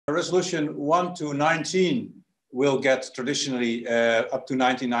resolution 1 to 19 will get traditionally up to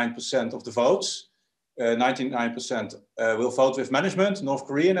 99% of the votes. 99% will vote with management, North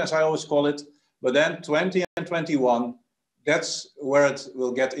Korean as I always call it. But then 20 and 21, that's where it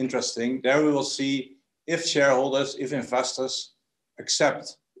will get interesting. There we will see if shareholders, if investors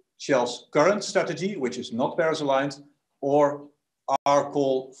accept Shell's current strategy, which is not Paris-aligned, or our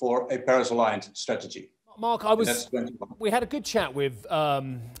call for a Paris-aligned strategy. Mark, we had a good chat with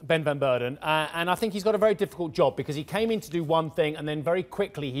Ben van Beurden, and I think he's got a very difficult job because he came in to do one thing and then very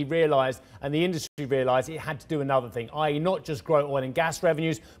quickly he realised, and the industry realised, it had to do another thing, i.e. not just grow oil and gas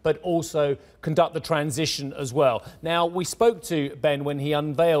revenues, but also conduct the transition as well. Now, we spoke to Ben when he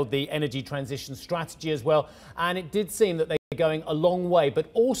unveiled the energy transition strategy as well, and it did seem that they're going a long way, but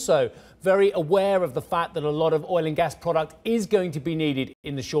also very aware of the fact that a lot of oil and gas product is going to be needed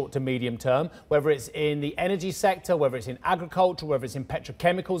in the short to medium term, whether it's in the energy sector, whether it's in agriculture, whether it's in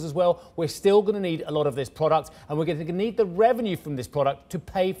petrochemicals as well. We're still going to need a lot of this product, and we're going to need the revenue from this product to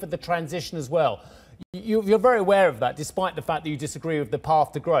pay for the transition as well. You're very aware of that, despite the fact that you disagree with the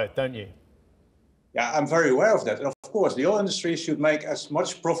path to growth, don't you? Yeah, I'm very aware of that. And of course, the oil industry should make as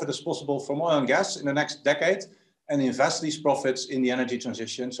much profit as possible from oil and gas in the next decade, and invest these profits in the energy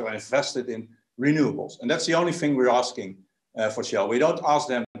transition, so invest it in renewables. And that's the only thing we're asking for Shell. We don't ask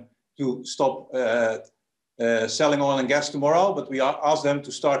them to stop selling oil and gas tomorrow, but we ask them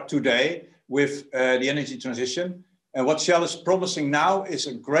to start today with the energy transition. And what Shell is promising now is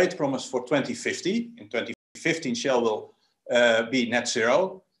a great promise for 2050. In 2015, Shell will be net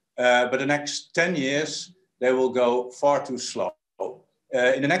zero, but the next 10 years, they will go far too slow.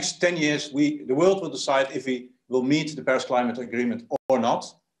 In the next 10 years, the world will decide if we will meet the Paris Climate Agreement or not.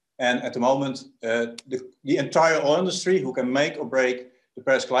 And at the moment, the entire oil industry who can make or break the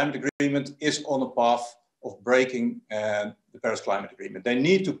Paris Climate Agreement is on a path of breaking the Paris Climate Agreement. They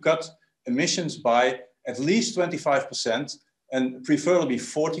need to cut emissions by at least 25% and preferably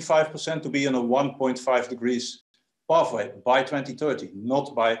 45% to be on a 1.5 degrees pathway by 2030,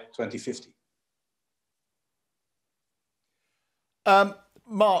 not by 2050.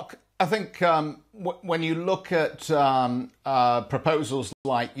 Mark, I think when you look at proposals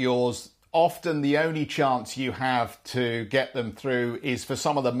like yours, often the only chance you have to get them through is for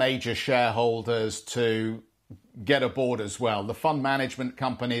some of the major shareholders to get aboard as well. The fund management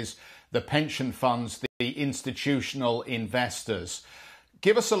companies, the pension funds, the institutional investors.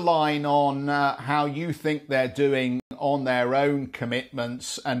 Give us a line on how you think they're doing on their own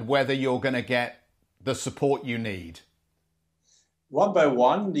commitments and whether you're going to get the support you need. One by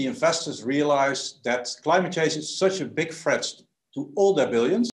one, the investors realize that climate change is such a big threat to all their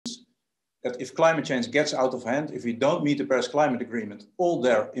billions that if climate change gets out of hand, if we don't meet the Paris Climate Agreement, all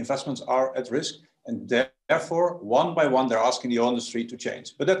their investments are at risk. And therefore, one by one, they're asking the oil industry to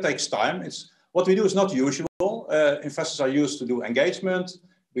change. But that takes time. What we do is not usual. Investors are used to do engagement,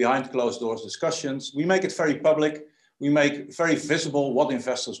 behind closed doors discussions. We make it very public. We make very visible what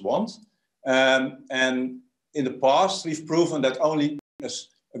investors want. And in the past, we've proven that only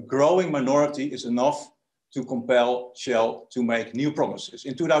a growing minority is enough to compel Shell to make new promises.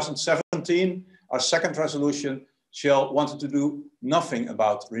 In 2017, our second resolution, Shell wanted to do nothing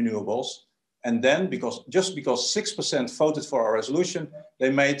about renewables. And then, just because 6% voted for our resolution, they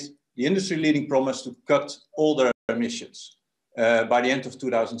made the industry-leading promise to cut all their emissions by the end of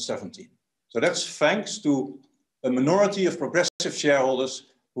 2017. So that's thanks to a minority of progressive shareholders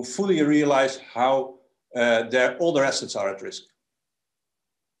who fully realize how all their assets are at risk.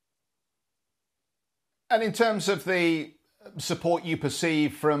 And in terms of the support you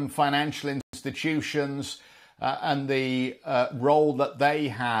perceive from financial institutions and the role that they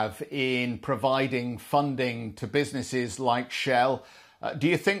have in providing funding to businesses like Shell, do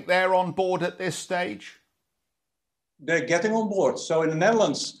you think they're on board at this stage? They're getting on board. So in the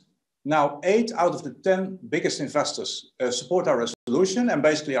Netherlands, now 8 out of the 10 biggest investors support our resolution and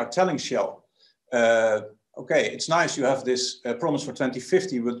basically are telling Shell, okay, it's nice you have this promise for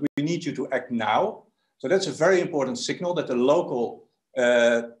 2050, but we need you to act now. So that's a very important signal that the local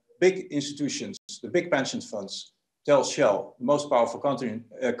big institutions, the big pension funds, tell Shell, the most powerful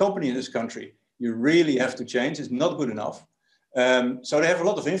company in this country, you really have to change. It's not good enough. So they have a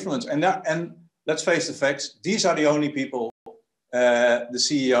lot of influence. And let's face the facts, these are the only people the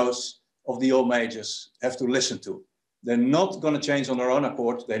CEOs of the oil majors have to listen to. They're not going to change on their own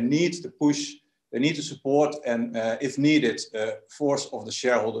accord. They need to push, they need to support, and if needed, force of the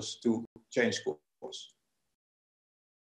shareholders to change course.